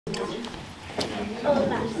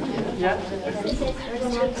Yeah.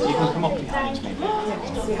 So you can come up behind me.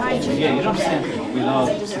 Behind you? Yeah, you don't stand here. We'll all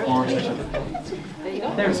support each other.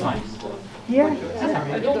 There's fine. Yeah?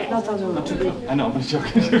 Not too close. I know, I'm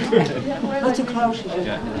joking. Not too close.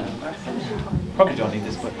 Yeah. Probably don't need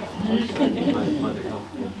this, but...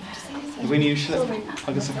 When you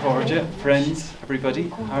agus a cordia, friends, everybody,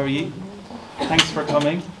 how are you? Thanks for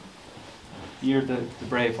coming. You're the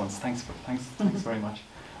brave ones. Thanks very much.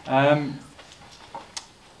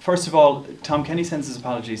 First of all, Tom Kenny sends his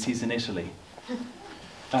apologies. He's in Italy.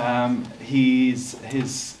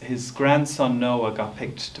 His grandson Noah got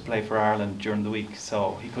picked to play for Ireland during the week,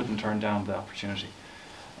 so he couldn't turn down the opportunity.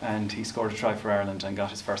 And he scored a try for Ireland and got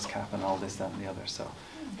his first cap and all this, that, and the other. So,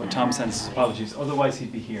 but Tom sends his apologies. Otherwise,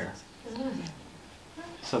 he'd be here.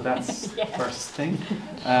 So that's the first thing.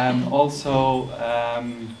 Also,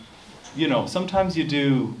 you know, sometimes you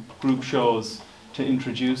do group shows to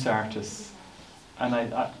introduce artists, and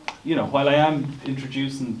I you know, while I am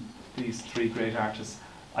introducing these three great artists,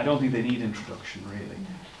 I don't think they need introduction really,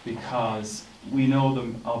 because we know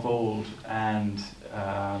them of old, and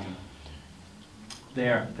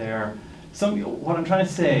they're some. What I'm trying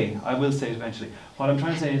to say, I will say it eventually. What I'm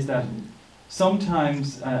trying to say is that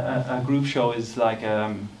sometimes a group show is like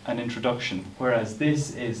an introduction, whereas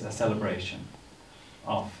this is a celebration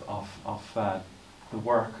of the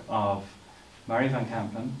work of Marja van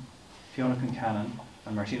Kampen, Fiona Concannon,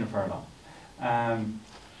 and Martina Furlong.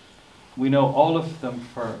 We know all of them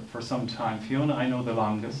for some time. Fiona, I know the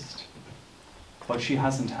longest, but she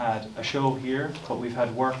hasn't had a show here, but we've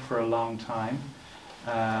had work for a long time.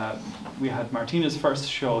 We had Martina's first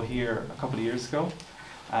show here a couple of years ago,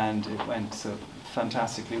 and it went so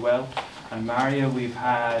fantastically well. And Marja we've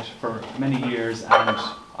had for many years, and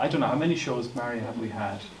I don't know how many shows, Marja, have we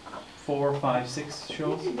had? 4, 5, 6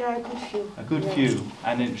 shows? Yeah, a good few. A good few,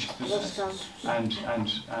 and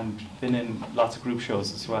been in lots of group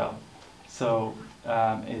shows as well. So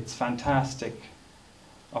it's fantastic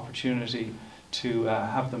opportunity to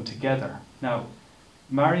have them together. Now,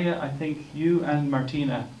 Marja, I think you and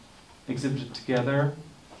Martina exhibited together,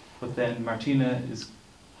 but then Martina is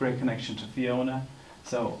great connection to Fiona.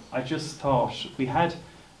 So I just thought we had,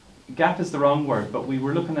 gap is the wrong word, but we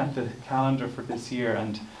were looking at the calendar for this year,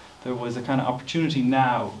 and there was a kind of opportunity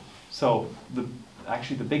now. So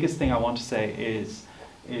actually the biggest thing I want to say is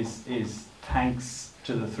thanks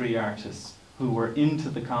to the three artists who were into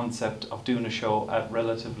the concept of doing a show at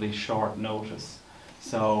relatively short notice.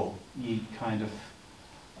 So you kind of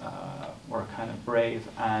were kind of brave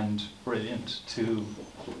and brilliant to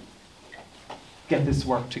get this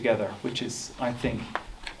work together, which is, I think,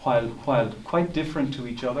 while quite different to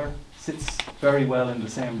each other, sits very well in the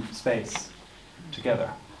same space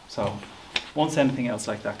together. So won't say anything else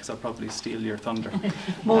like that, because I'll probably steal your thunder.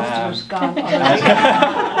 Most of it's gone already.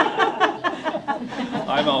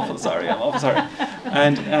 I'm awful sorry.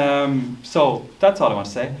 And so that's all I want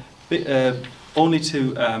to say. Only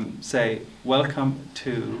to say welcome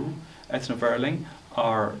to Eithne Verling,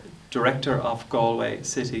 our director of Galway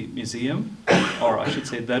City Museum, or I should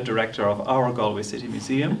say the director of our Galway City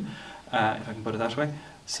Museum, if I can put it that way.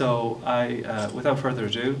 So without further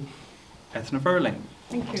ado, Eithne Verling.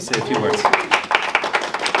 Thank you. Say a few words.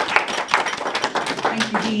 Thank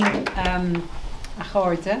you, Dean.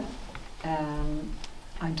 Achorda.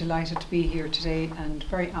 I'm delighted to be here today and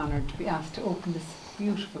very honoured to be asked to open this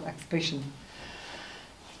beautiful exhibition.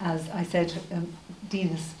 As I said, Dean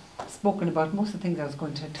has spoken about most of the things I was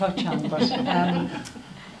going to touch on,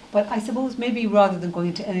 but I suppose maybe rather than going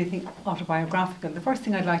into anything autobiographical, the first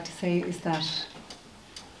thing I'd like to say is that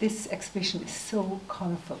this exhibition is so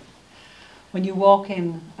colourful. When you walk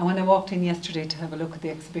in, and when I walked in yesterday to have a look at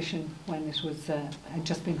the exhibition when it was had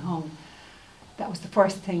just been hung, that was the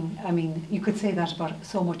first thing. I mean, you could say that about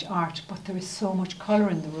so much art, but there is so much colour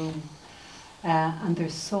in the room, and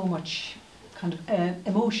there's so much kind of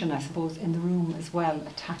emotion, I suppose, in the room as well,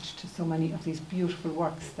 attached to so many of these beautiful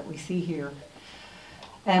works that we see here.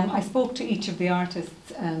 I spoke to each of the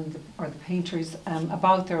artists or the painters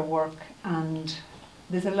about their work, and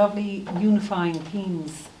there's a lovely unifying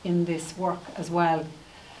themes in this work as well.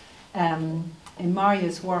 In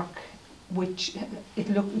Marja's work,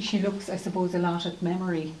 she looks, I suppose, a lot at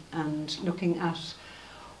memory and looking at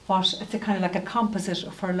it's a kind of like a composite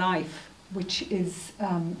of her life, which is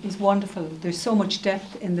wonderful. There's so much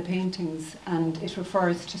depth in the paintings, and it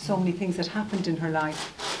refers to so many things that happened in her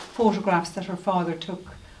life. Photographs that her father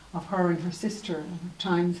took of her and her sister, and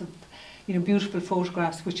times of, you know, beautiful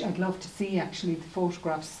photographs, which I'd love to see actually, the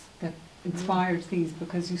photographs that inspired these,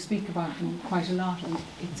 because you speak about them quite a lot, and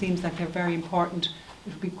it seems like they're very important.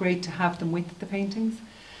 It would be great to have them with the paintings.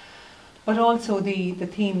 but also the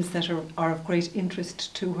themes that are of great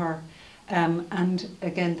interest to her. And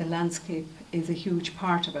again, the landscape is a huge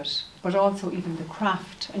part of it, but also even the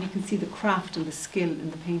craft, and you can see the craft and the skill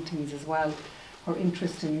in the paintings as well. Her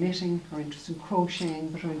interest in knitting, her interest in crocheting,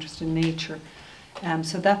 but her interest in nature.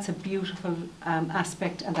 So that's a beautiful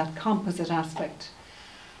aspect, and that composite aspect.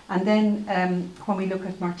 And then when we look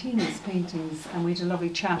at Martina's paintings, and we had a lovely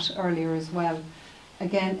chat earlier as well,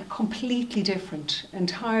 again, a completely different,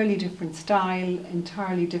 entirely different style,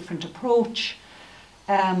 entirely different approach,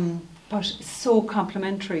 but so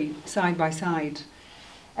complementary side by side.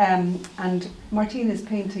 And Martina's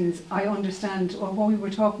paintings, I understand, or what we were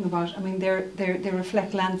talking about, I mean, they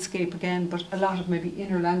reflect landscape again, but a lot of maybe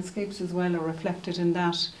inner landscapes as well are reflected in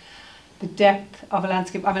that. The depth of a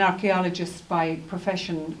landscape. I'm an archaeologist by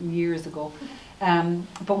profession years ago,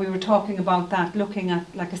 but we were talking about that, looking at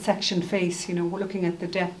like a section face, you know, looking at the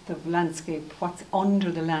depth of landscape, what's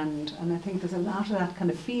under the land. And I think there's a lot of that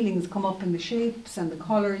kind of feelings come up in the shapes and the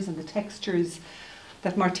colours and the textures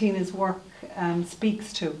that Martina's work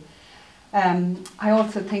speaks to. I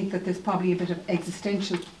also think that there's probably a bit of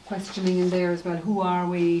existential questioning in there as well. Who are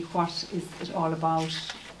we? What is it all about?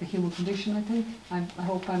 The human condition, I think. I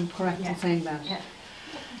hope I'm correct in saying that. Yeah.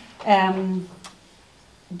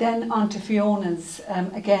 Then on to Fiona's,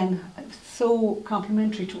 again, so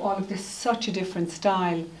complementary to all of this, such a different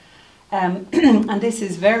style. And this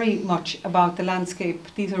is very much about the landscape.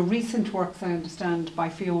 These are recent works, I understand, by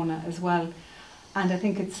Fiona as well. And I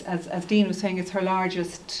think it's, as Dean was saying, it's her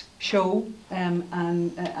largest show,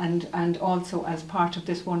 and also as part of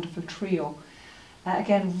this wonderful trio.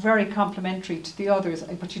 Again, very complementary to the others,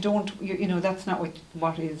 but you know, that's not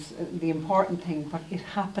what is the important thing, but it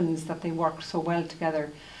happens that they work so well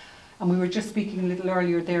together. And we were just speaking a little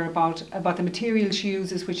earlier there about the material she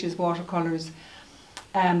uses, which is watercolours,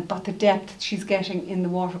 but the depth she's getting in the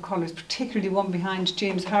watercolours, particularly one behind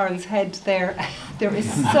James Harrell's head there. There is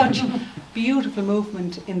such beautiful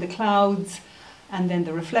movement in the clouds and then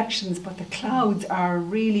the reflections, but the clouds are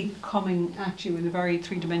really coming at you in a very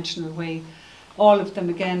three-dimensional way. All of them,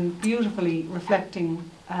 again, beautifully reflecting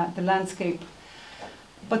the landscape.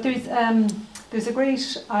 But there's a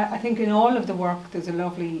great, I think in all of the work, there's a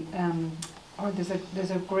lovely,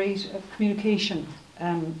 there's a great communication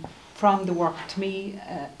from the work. To me,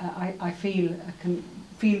 I can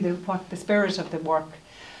feel what the spirit of the work.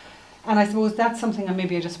 And I suppose that's something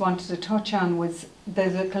I just wanted to touch on, was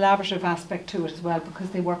there's a collaborative aspect to it as well, because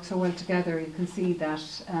they work so well together. You can see that,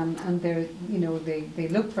 and they're, you know, they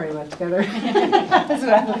look very well together as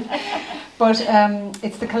well. But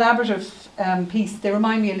it's the collaborative piece. They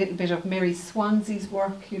remind me a little bit of Mary Swansea's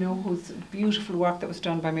work, you know, whose beautiful work that was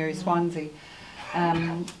done by Mary Swansea.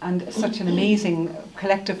 And such an amazing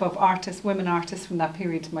collective of artists, women artists from that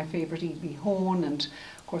period. My favourite, E.B. Hone, and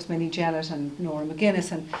of course Minnie Jellett and Nora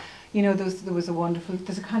McGuinness, and you know, there was a wonderful,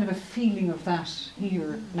 there's a kind of a feeling of that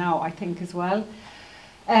here now, I think, as well.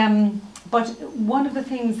 But one of the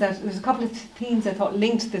things there's a couple of themes I thought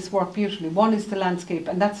linked this work beautifully. One is the landscape,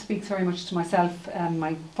 and that speaks very much to myself.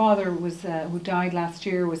 My father was, who died last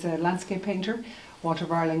year, was a landscape painter, Walter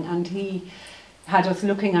Verling, and he had us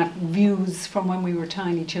looking at views from when we were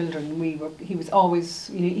tiny children. He was always,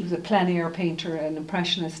 you know, he was a plein air painter, an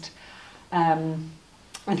impressionist.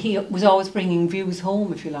 And he was always bringing views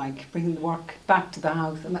home, if you like, bringing the work back to the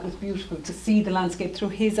house, and that was beautiful to see the landscape through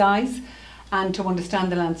his eyes and to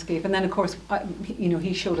understand the landscape. And then, of course, you know,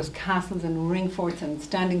 he showed us castles and ring forts and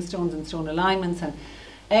standing stones and stone alignments and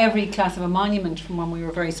every class of a monument from when we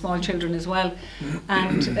were very small children as well.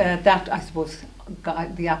 And that, I suppose,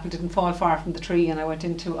 the apple didn't fall far from the tree, and I went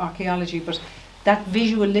into archaeology, but that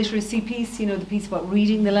visual literacy piece, you know, the piece about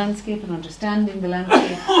reading the landscape and understanding the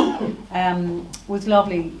landscape, was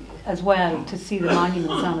lovely as well, to see the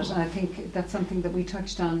monuments on it. And I think that's something that we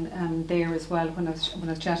touched on there as well when I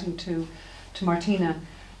was chatting to Martina.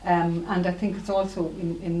 And I think it's also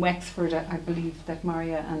in Wexford, I believe that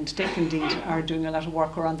Maria and Dick indeed are doing a lot of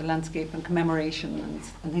work around the landscape and commemoration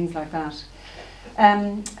and things like that.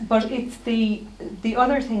 But it's the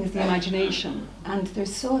other thing is the imagination, and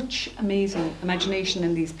there's such amazing imagination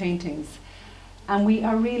in these paintings, and we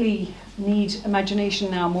are really need imagination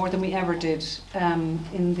now more than we ever did,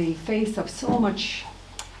 in the face of so much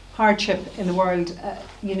hardship in the world.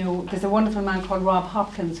 You know, there's a wonderful man called Rob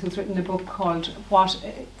Hopkins who's written a book called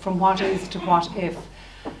From What Is to What If,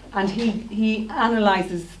 and he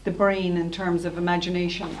analyses the brain in terms of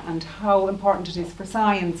imagination and how important it is for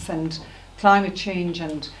science and climate change,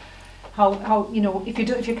 and how you know,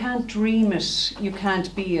 if you can't dream it, you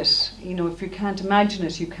can't be it. You know, if you can't imagine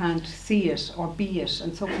it, you can't see it or be it.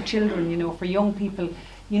 And so for children, you know, for young people,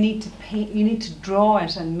 you need to paint, you need to draw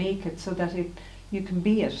it and make it so that you can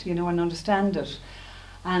be it, you know, and understand it.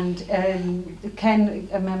 And Ken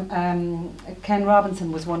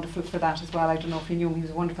Robinson was wonderful for that as well. I don't know if you knew him. He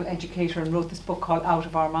was a wonderful educator and wrote this book called Out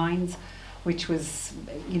of Our Minds, which was,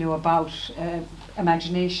 you know, about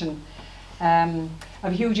imagination. I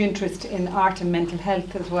have a huge interest in art and mental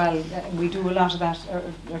health as well. We do a lot of that,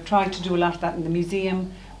 or try to do a lot of that in the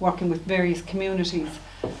museum, working with various communities.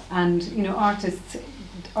 And, you know, artists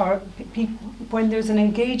are, when there's an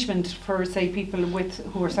engagement for, say, people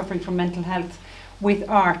who are suffering from mental health with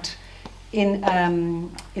art in a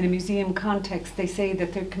museum context, they say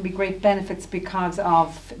that there can be great benefits because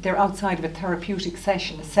of they're outside of a therapeutic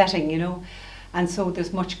setting, you know, and so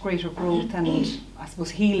there's much greater growth and, I suppose,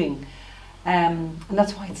 healing. And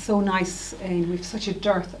that's why it's so nice. We've such a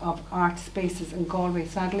dearth of art spaces in Galway,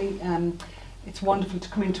 sadly. It's wonderful to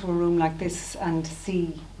come into a room like this and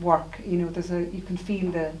see work. You know, you can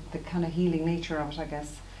feel the kind of healing nature of it, I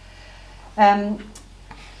guess.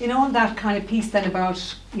 You know, that kind of piece then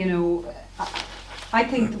about, you know, I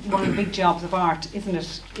think one of the big jobs of art, isn't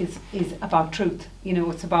it, is about truth. You know,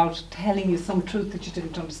 it's about telling you some truth that you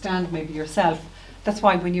didn't understand maybe yourself. That's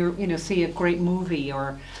why when you know, see a great movie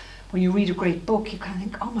or when you read a great book, you kind of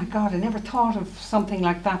think, oh my God, I never thought of something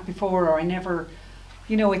like that before, or I never,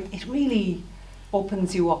 you know, it really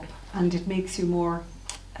opens you up and it makes you more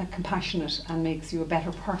compassionate and makes you a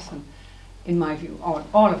better person, in my view.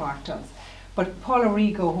 All of art does. But Paula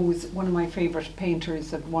Rigo, who is one of my favourite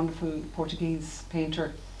painters, a wonderful Portuguese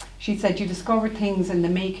painter, she said, you discover things in the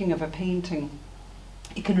making of a painting.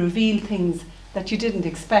 It can reveal things that you didn't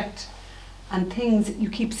expect and things you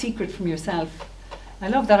keep secret from yourself. I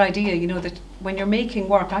love that idea, you know, that when you're making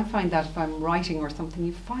work, I find that if I'm writing or something,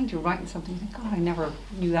 you find you're writing something, you think, God, I never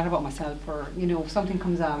knew that about myself, or, you know, something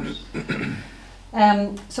comes out.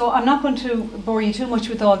 So I'm not going to bore you too much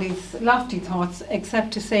with all these lofty thoughts,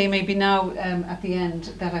 except to say maybe now at the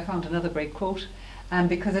end that I found another great quote,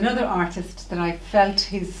 because another artist that I felt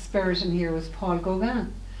his spirit in here was Paul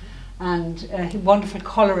Gauguin. And a wonderful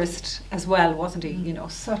colourist as well, wasn't he? You know,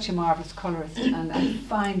 such a marvellous colourist. And I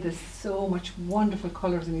find there's so much wonderful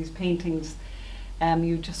colours in these paintings.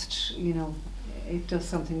 You just, you know, it does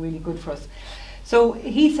something really good for us. So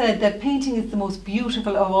he said that painting is the most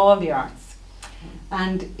beautiful of all the arts.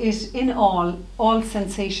 And in all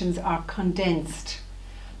sensations are condensed.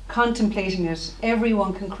 Contemplating it,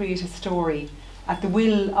 everyone can create a story at the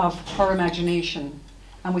will of her imagination.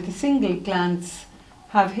 And with a single glance,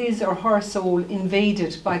 have his or her soul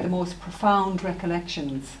invaded by the most profound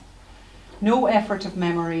recollections. No effort of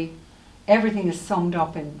memory, everything is summed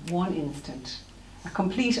up in one instant. A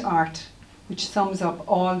complete art which sums up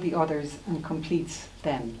all the others and completes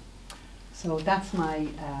them. So that's my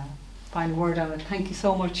final word on it. Thank you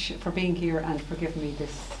so much for being here and for giving me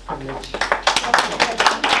this privilege.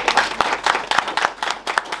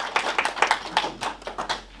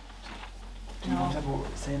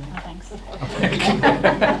 Thanks.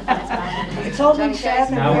 It's all been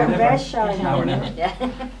said and we're very shy now. Now or never. Yeah.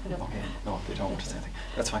 Okay, no, they don't want to say anything.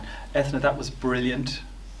 That's fine. Eithne, that was brilliant,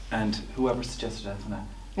 and whoever suggested Eithne,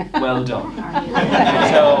 well done. So,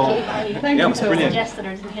 yeah, it was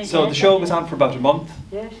brilliant. So the show goes on for about a month.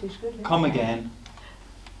 Yeah, she's good. Come again.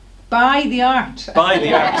 Buy the art. Buy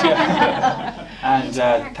the art, yeah. And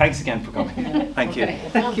thanks again for coming. Thank you.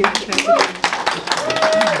 Thank you. Thank you.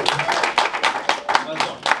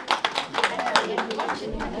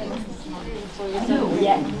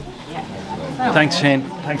 Thanks, Shane.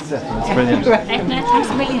 Thanks, Seth. That's brilliant. Thanks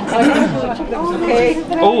a million. Okay.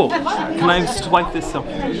 Oh, can I just wipe this up?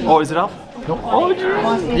 Oh, is it off? No. Oh,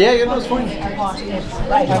 yeah, yeah, no, it's fine.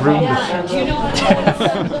 I've ruined it.